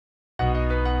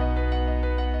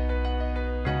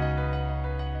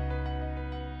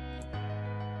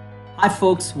Hi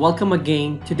folks, welcome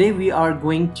again. Today we are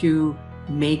going to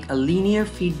make a linear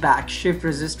feedback shift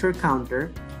resistor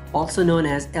counter, also known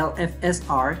as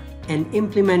LFSR, and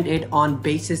implement it on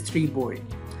Basys 3 board.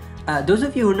 Those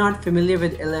of you who are not familiar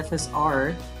with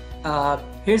LFSR,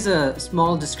 here's a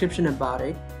small description about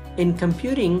it. In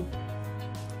computing,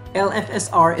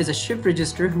 LFSR is a shift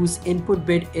register whose input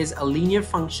bit is a linear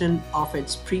function of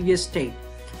its previous state.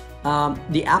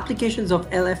 The applications of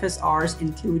LFSRs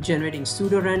include generating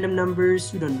pseudo-random numbers,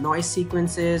 pseudo-noise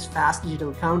sequences, fast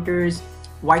digital counters,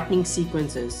 whitening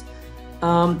sequences.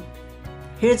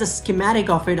 Here's a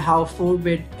schematic of it, how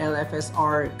 4-bit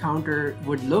LFSR counter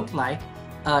would look like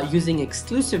using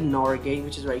exclusive NOR gate,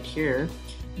 which is right here.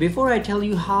 Before I tell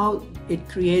you how it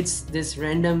creates this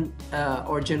random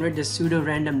or generate this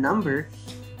pseudo-random number,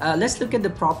 let's look at the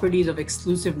properties of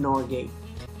exclusive NOR gate.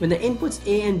 When the inputs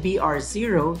A and B are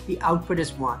 0, the output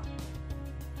is 1.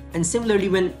 And similarly,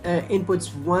 when inputs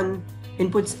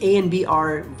A and B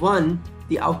are 1,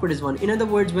 the output is 1. In other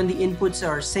words, when the inputs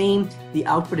are same, the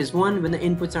output is 1. When the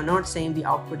inputs are not same, the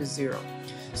output is 0.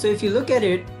 So if you look at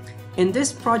it, in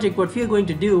this project, what we are going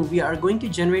to do, we are going to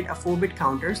generate a 4-bit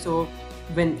counter. So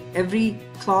when every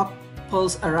clock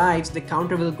pulse arrives, the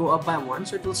counter will go up by 1.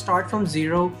 So it will start from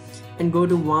 0 and go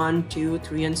to 1, 2,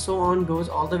 3, and so on, goes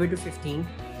all the way to 15.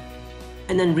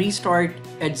 And then restart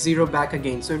at 0 back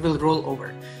again, so it will roll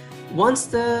over. Once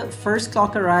the first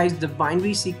clock arrives, the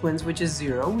binary sequence, which is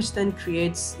 0, which then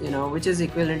creates, which is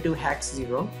equivalent to hex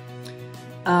 0.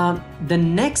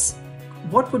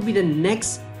 What would be the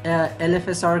next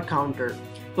LFSR counter?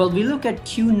 Well, we look at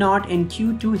Q0 and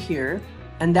Q2 here,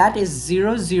 and that is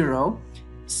 0, 0.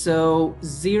 So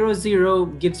 0, 0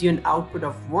 gives you an output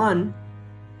of 1,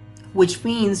 which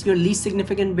means your least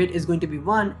significant bit is going to be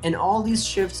 1, and all these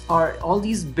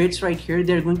bits right here,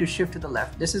 they're going to shift to the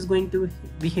left. This is going to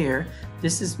be here,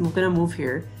 this is going to move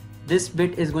here, this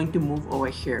bit is going to move over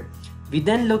here. We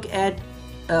then look at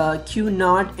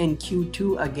Q0 and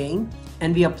Q2 again,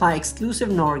 and we apply exclusive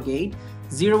NOR gate.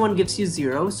 0, 1 gives you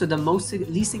 0, so the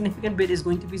least significant bit is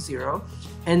going to be 0,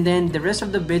 and then the rest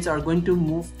of the bits are going to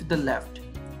move to the left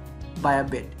by a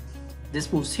bit.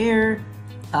 This moves here.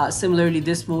 Similarly,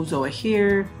 this moves over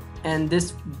here, and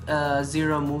this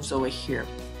 0 moves over here.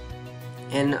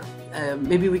 And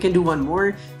maybe we can do one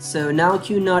more. So now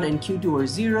Q0 and Q2 are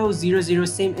 0, 0, 0,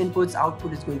 same inputs,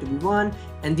 output is going to be 1,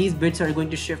 and these bits are going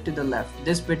to shift to the left.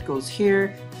 This bit goes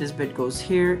here, this bit goes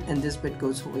here, and this bit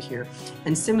goes over here.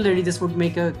 And similarly, this would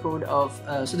make a code of,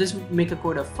 this would make a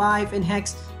code of 5 in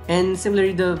hex, and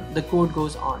similarly the code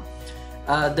goes on.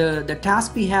 The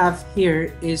task we have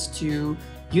here is to,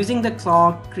 using the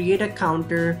clock, create a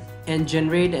counter and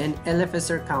generate an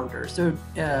LFSR counter. So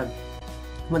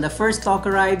when the first clock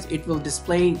arrives, it will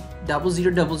display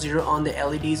 0000 on the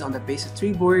LEDs on the Basys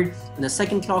 3 board. When the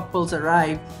second clock pulse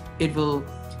arrive, it will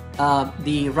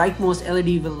the rightmost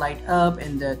LED will light up,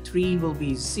 and the 3 will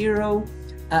be 0,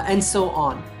 and so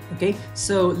on. Okay,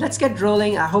 so let's get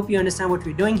rolling. I hope you understand what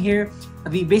we're doing here.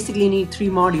 We basically need 3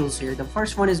 modules here. The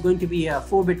first one is going to be a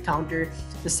 4-bit counter.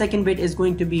 The second bit is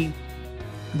going to be,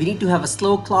 we need to have a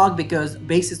slow clock because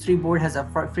Basys 3 board has a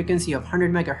frequency of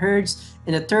 100 megahertz,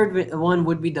 and the third one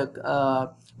would be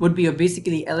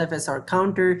basically LFSR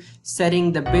counter,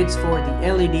 setting the bits for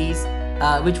the LEDs,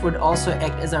 which would also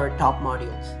act as our top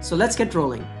module. So let's get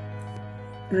rolling.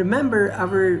 Remember,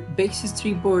 our Basys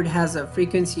 3 board has a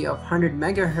frequency of 100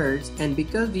 megahertz, and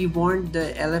because we want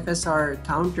the LFSR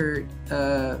counter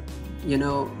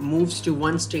moves to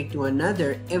one state to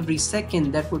another every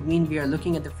second, that would mean we are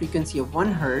looking at the frequency of 1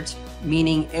 hertz,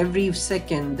 meaning every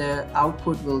second the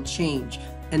output will change,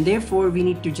 and therefore we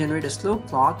need to generate a slow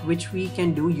clock, which we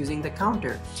can do using the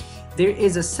counter. There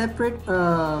is a separate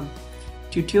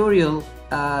tutorial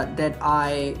that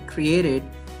I created,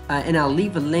 and I'll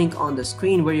leave a link on the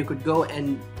screen where you could go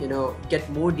and get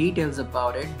more details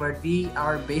about it. But we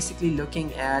are basically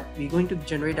looking at, we're going to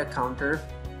generate a counter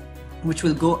which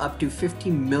will go up to 50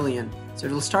 million. So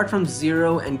it will start from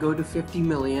 0 and go to 50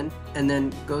 million, and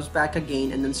then goes back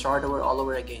again, and then start over all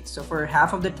over again. So for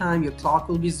half of the time your clock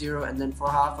will be 0, and then for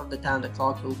half of the time the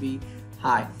clock will be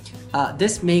high.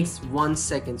 This makes 1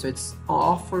 second, so it's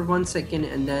off for 1 second,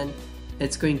 and then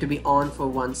it's going to be on for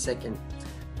 1 second.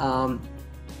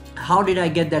 How did I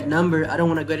get that number? I don't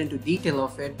want to get into detail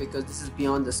of it because this is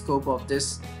beyond the scope of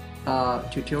this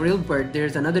tutorial, but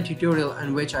there's another tutorial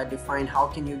in which I define how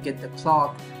can you get the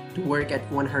clock to work at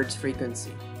 1 hertz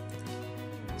frequency.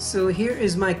 So here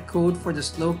is my code for the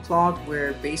slow clock,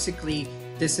 where basically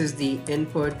this is the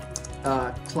input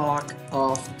clock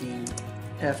of the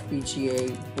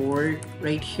FPGA board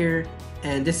right here,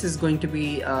 and this is going to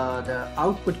be the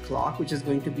output clock, which is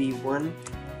going to be 1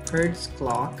 hertz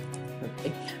clock.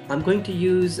 Okay, I'm going to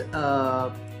use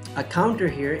a counter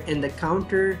here, and the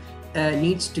counter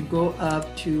needs to go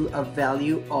up to a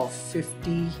value of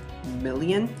 50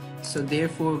 million. So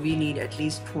therefore we need at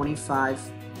least 25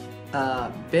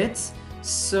 bits.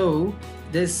 So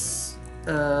this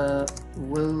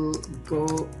will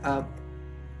go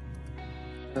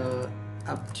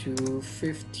up to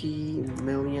 50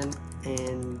 million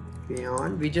and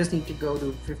beyond. We just need to go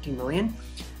to 50 million.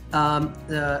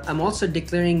 I'm also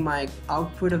declaring my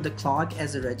output of the clock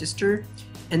as a register,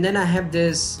 and then I have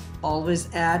this always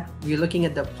at. We're looking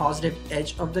at the positive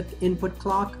edge of the input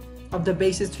clock of the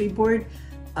Basys 3 board,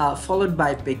 followed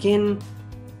by begin.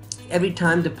 Every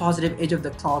time the positive edge of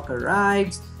the clock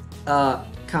arrives,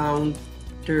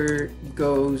 counter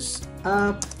goes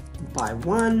up by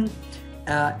 1,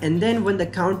 and then when the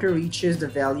counter reaches the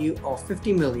value of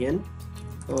 50 million,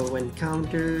 when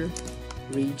counter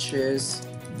reaches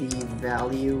the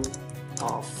value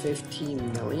of 50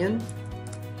 million,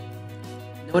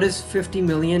 notice 50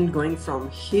 million going from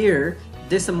here,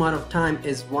 this amount of time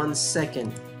is 1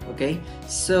 second. Okay,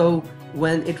 so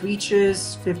when it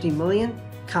reaches 50 million,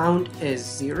 count is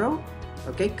 0.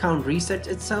 Okay, count resets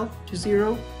itself to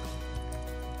 0.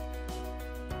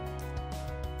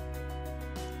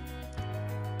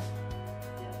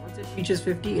 Once it reaches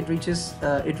 50, it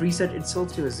resets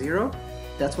itself to a 0.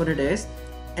 That's what it is.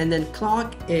 And then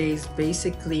clock is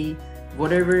basically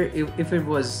whatever. If it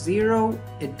was 0,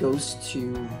 it goes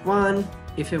to 1.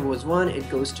 If it was 1, it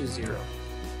goes to 0.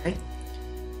 Okay.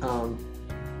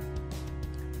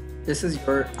 This is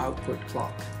your output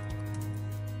clock.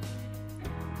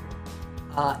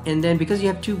 And then because you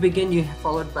have 2 begin, you have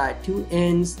followed by 2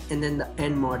 ends, and then the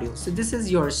end module. So this is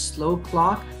your slow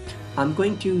clock. I'm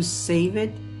going to save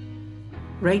it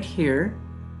right here.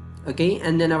 Okay,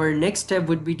 and then our next step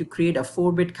would be to create a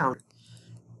 4-bit counter.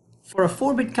 For a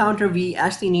 4-bit counter, we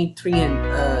actually need 3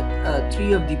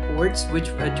 of the ports, which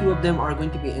 2 of them are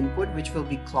going to be input, which will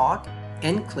be clock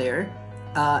and clear,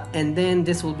 and then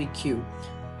this will be Q.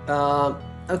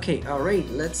 Okay, all right,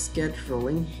 let's get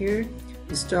rolling here.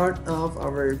 To start off,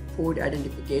 our port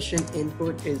identification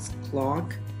input is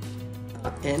clock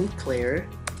and clear,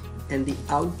 and the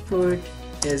output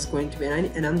is going to be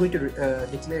 9, and I'm going to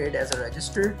declare it as a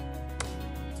register.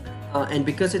 And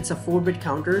because it's a 4-bit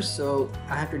counter, so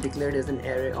I have to declare it as an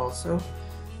array also.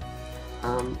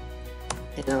 And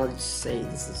I'll just say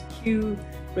this is Q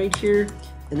right here,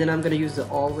 and then I'm going to use the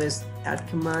always at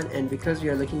command. And because we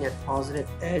are looking at positive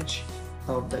edge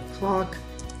of the clock,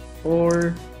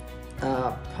 or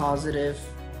positive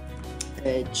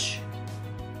edge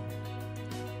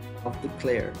of the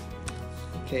clear,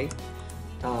 okay,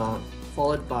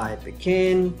 followed by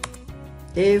begin.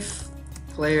 If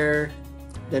clear,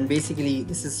 then basically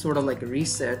this is sort of like a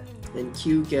reset, and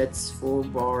Q gets 4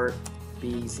 bar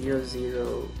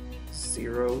B000,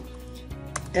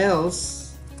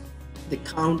 else the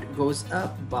count goes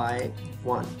up by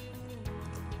 1.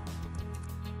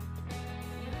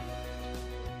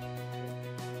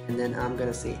 And then I'm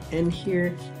gonna say end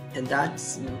here, and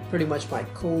that's pretty much my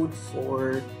code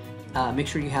for make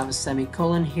sure you have a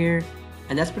semicolon here,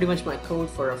 and that's pretty much my code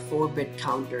for a 4-bit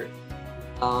counter.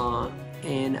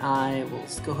 And I will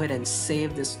go ahead and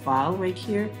save this file right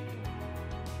here.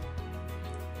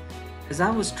 As I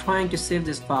was trying to save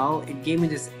this file, it gave me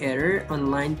this error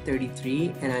on line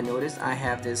 33, and I noticed I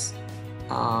have this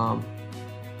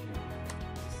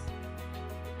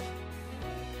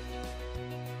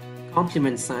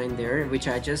complement sign there, which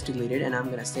I just deleted, and I'm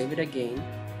gonna save it again.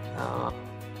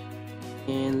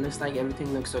 And looks like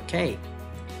everything looks okay.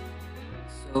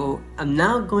 So I'm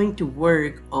now going to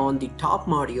work on the top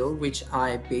module, which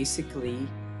I basically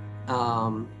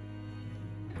so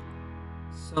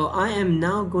I am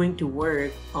now going to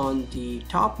work on the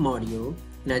top module,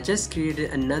 and I just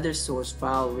created another source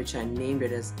file which I named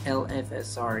it as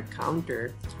LFSR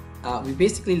Counter. We're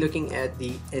basically looking at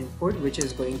the input, which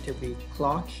is going to be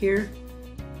clock here,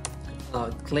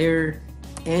 clear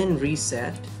and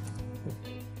reset.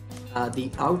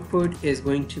 The output is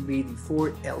going to be the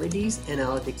 4 LEDs, and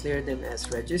I'll declare them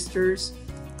as registers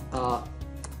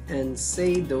and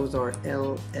say those are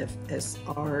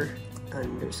LFSR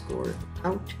underscore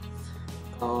out.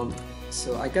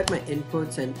 So I got my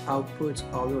inputs and outputs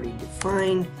already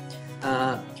defined.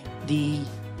 The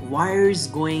wires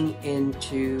going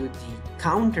into the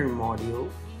counter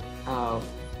module,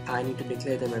 I need to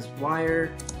declare them as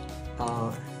wire.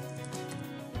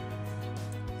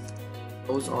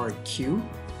 Those are Q,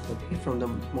 okay, from the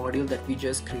module that we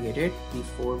just created, the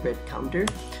 4-bit counter.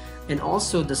 And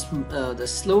also the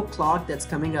slow clock that's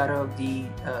coming out of the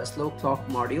slow clock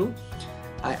module,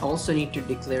 I also need to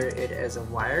declare it as a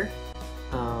wire,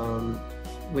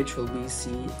 which will be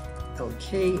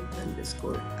CLK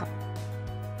underscore out.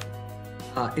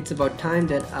 It's about time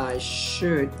that I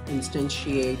should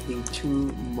instantiate the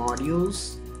two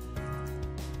modules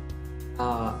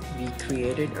we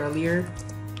created earlier,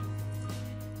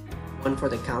 one for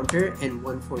the counter and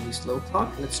one for the slow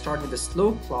clock. Let's start with the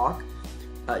slow clock.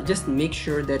 Just make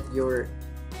sure that your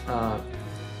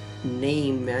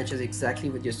name matches exactly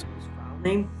with your source file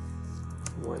name.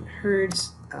 1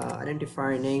 Hertz,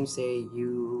 identifier name, say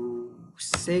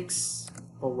U6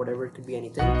 or whatever, it could be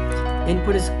anything.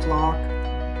 Input is clock,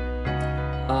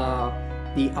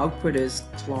 the output is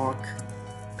clock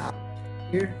out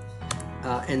here,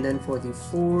 and then for the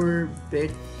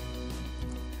 4-bit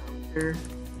counter,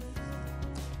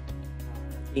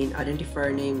 in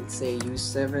identifier name, say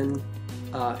U7,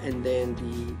 and then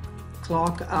the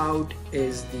clock out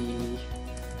is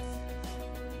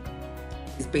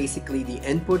basically the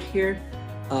input here,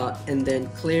 and then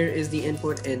clear is the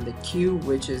input, and the Q,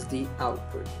 which is the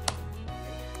output.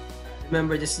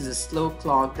 Remember, this is a slow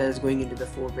clock that is going into the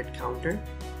 4-bit counter.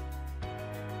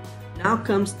 Now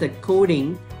comes the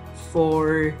coding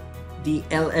for the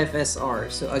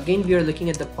LFSR. So again, we are looking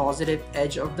at the positive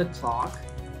edge of the clock,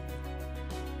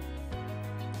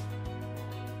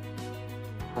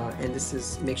 and this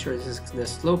is, make sure this is the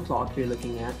slow clock we're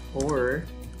looking at, or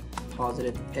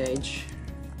positive edge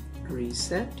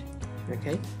reset.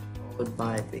 Okay, followed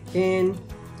by begin,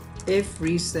 if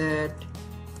reset,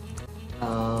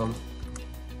 and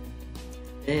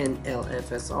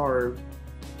LFSR.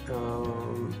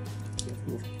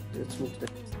 Let's move to the,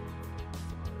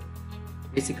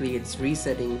 basically it's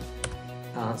resetting,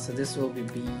 so this will be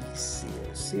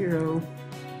B00,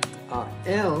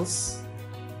 else,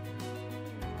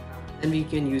 then we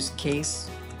can use case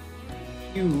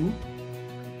Q,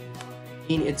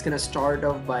 and it's gonna start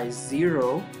off by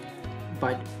 0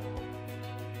 by default.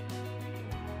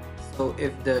 So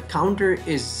if the counter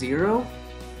is 0,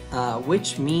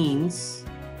 which means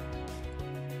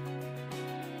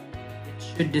it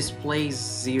should display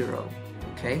 0.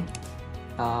 Okay,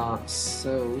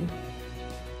 so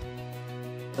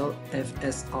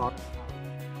LFSR,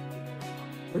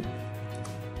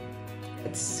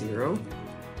 it's 0.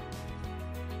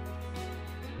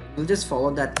 We'll just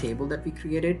follow that table that we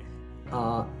created,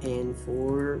 and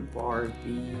for bar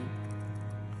B,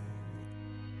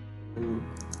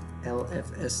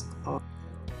 LFSR,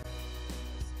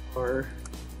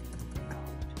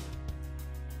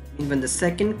 and when the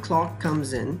second clock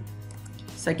comes in,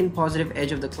 second positive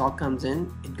edge of the clock comes in,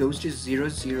 it goes to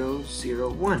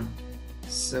 0001.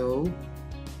 So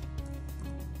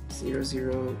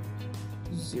 0001.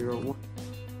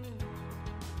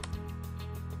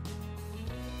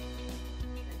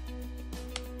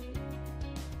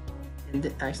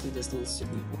 And actually this needs to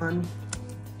be 1.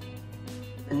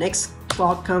 The next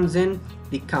clock comes in,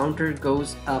 the counter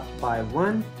goes up by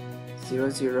 1,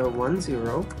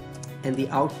 0010, and the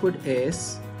output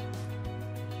is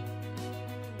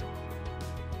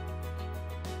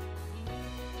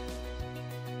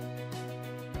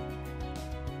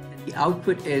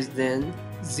then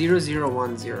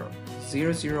 0010.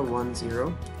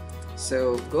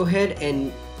 So go ahead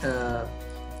and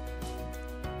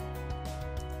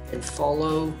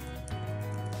follow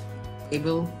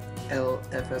table,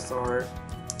 LFSR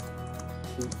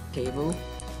table,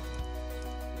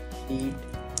 read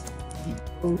the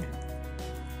code.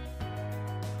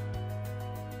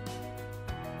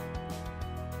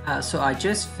 So I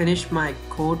just finished my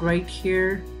code right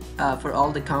here for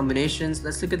all the combinations.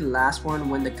 Let's look at the last one,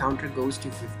 when the counter goes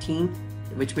to 15,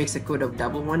 which makes a code of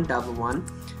 1111,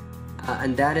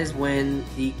 and that is when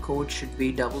the code should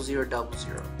be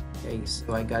 0000. Okay,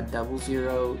 so I got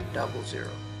 0000.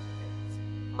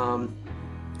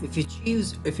 If you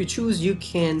choose, you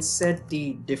can set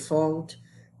the default,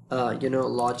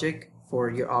 logic for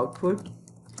your output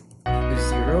to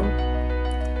 0.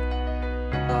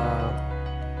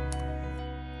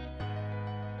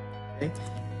 Okay,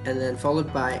 and then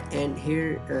followed by end.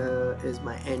 Here is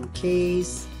my end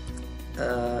case,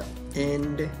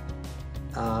 end,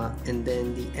 and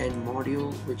then the end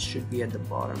module, which should be at the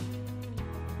bottom.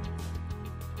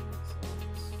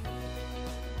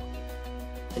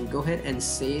 And go ahead and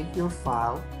save your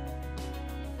file.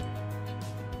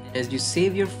 As you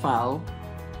save your file,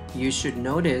 you should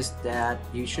notice that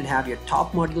you should have your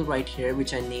top module right here,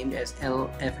 which I named as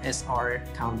LFSR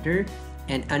Counter,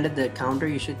 and under the counter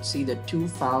you should see the two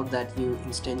files that you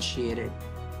instantiated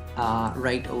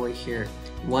right over here.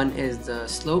 One is the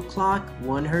slow clock,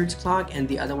 1 Hertz clock, and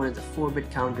the other one is the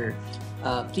 4-bit counter.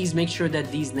 Please make sure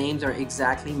that these names are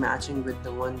exactly matching with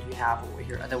the one you have over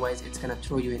here, otherwise it's gonna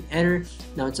throw you an error.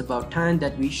 Now it's about time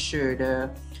that we should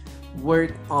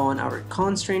work on our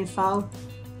constraint file.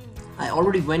 I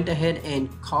already went ahead and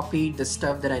copied the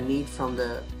stuff that I need from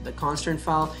the constraint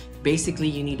file. Basically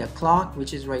you need a clock,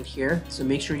 which is right here, so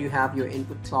make sure you have your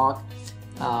input clock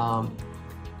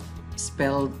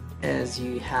spelled as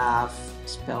you have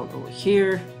spelled over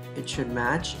here. It should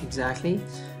match exactly.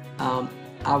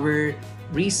 Our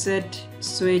reset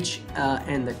switch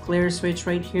and the clear switch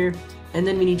right here, and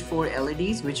then we need 4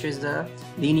 LEDs, which is the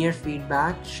linear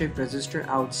feedback shift resistor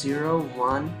out 0,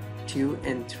 1, 2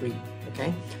 and 3.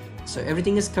 Okay, so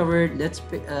everything is covered. Let's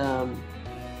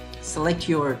select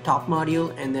your top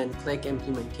module and then click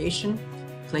implementation,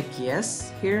 click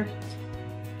yes here,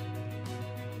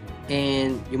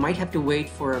 and you might have to wait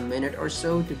for a minute or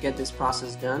so to get this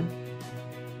process done.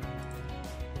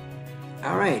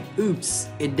 Alright, oops,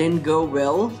 it didn't go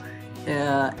well.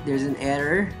 There's an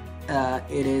error.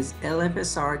 It is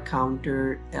LFSR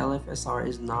counter. LFSR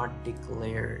is not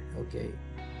declared. Okay,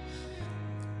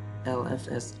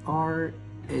 LFSR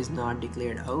is not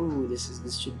declared. Oh, this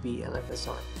should be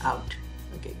LFSR out.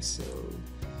 Okay, so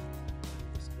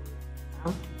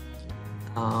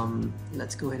out.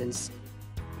 Let's go ahead and see.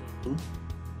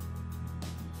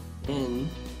 And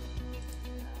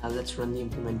let's run the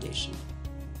implementation.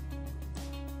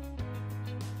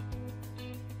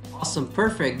 Awesome,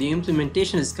 perfect. The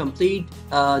implementation is complete.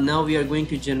 Now we are going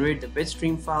to generate the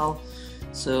bitstream file.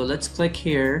 So let's click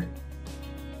here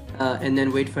and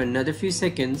then wait for another few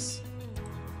seconds.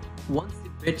 Once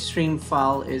the bitstream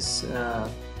file is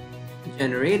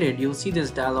generated, you'll see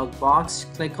this dialog box.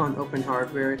 Click on Open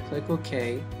Hardware, click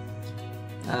OK.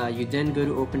 You then go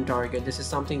to Open Target. This is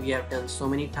something we have done so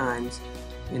many times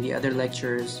in the other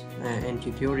lectures and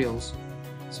tutorials,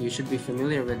 so you should be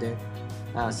familiar with it.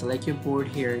 Select your board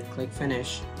here, click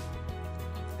Finish,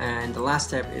 and the last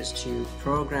step is to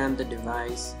program the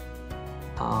device.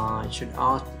 It should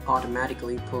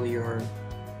automatically pull your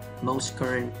most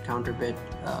current counter bit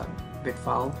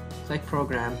file. Click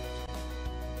Program.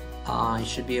 You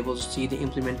should be able to see the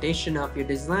implementation of your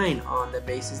design on the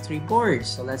Basys 3 board.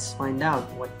 So let's find out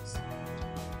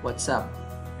what's up.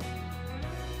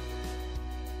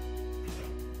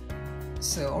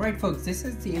 So alright folks, this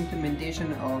is the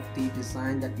implementation of the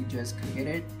design that we just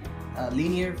created.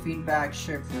 Linear feedback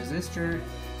shift resistor,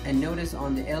 and notice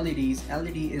on the LEDs,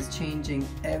 LED is changing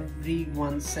every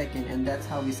 1 second, and that's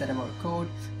how we set up our code.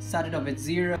 Started off with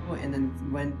 0 and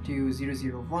then went to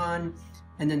 001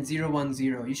 and then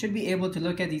 010. You should be able to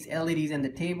look at these LEDs and the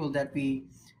table that we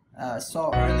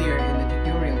saw earlier in the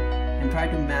tutorial and try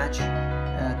to match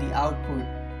the output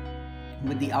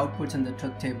with the outputs in the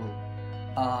truth table.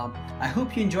 I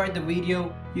hope you enjoyed the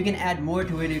video. You can add more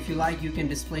to it if you like. You can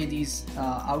display these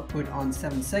output on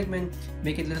 7 segment,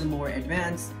 make it a little more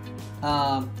advanced.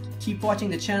 Keep watching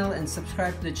the channel and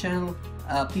subscribe to the channel.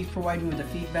 Please provide me with the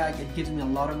feedback. It gives me a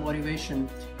lot of motivation.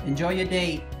 Enjoy your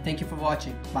day. Thank you for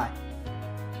watching. Bye.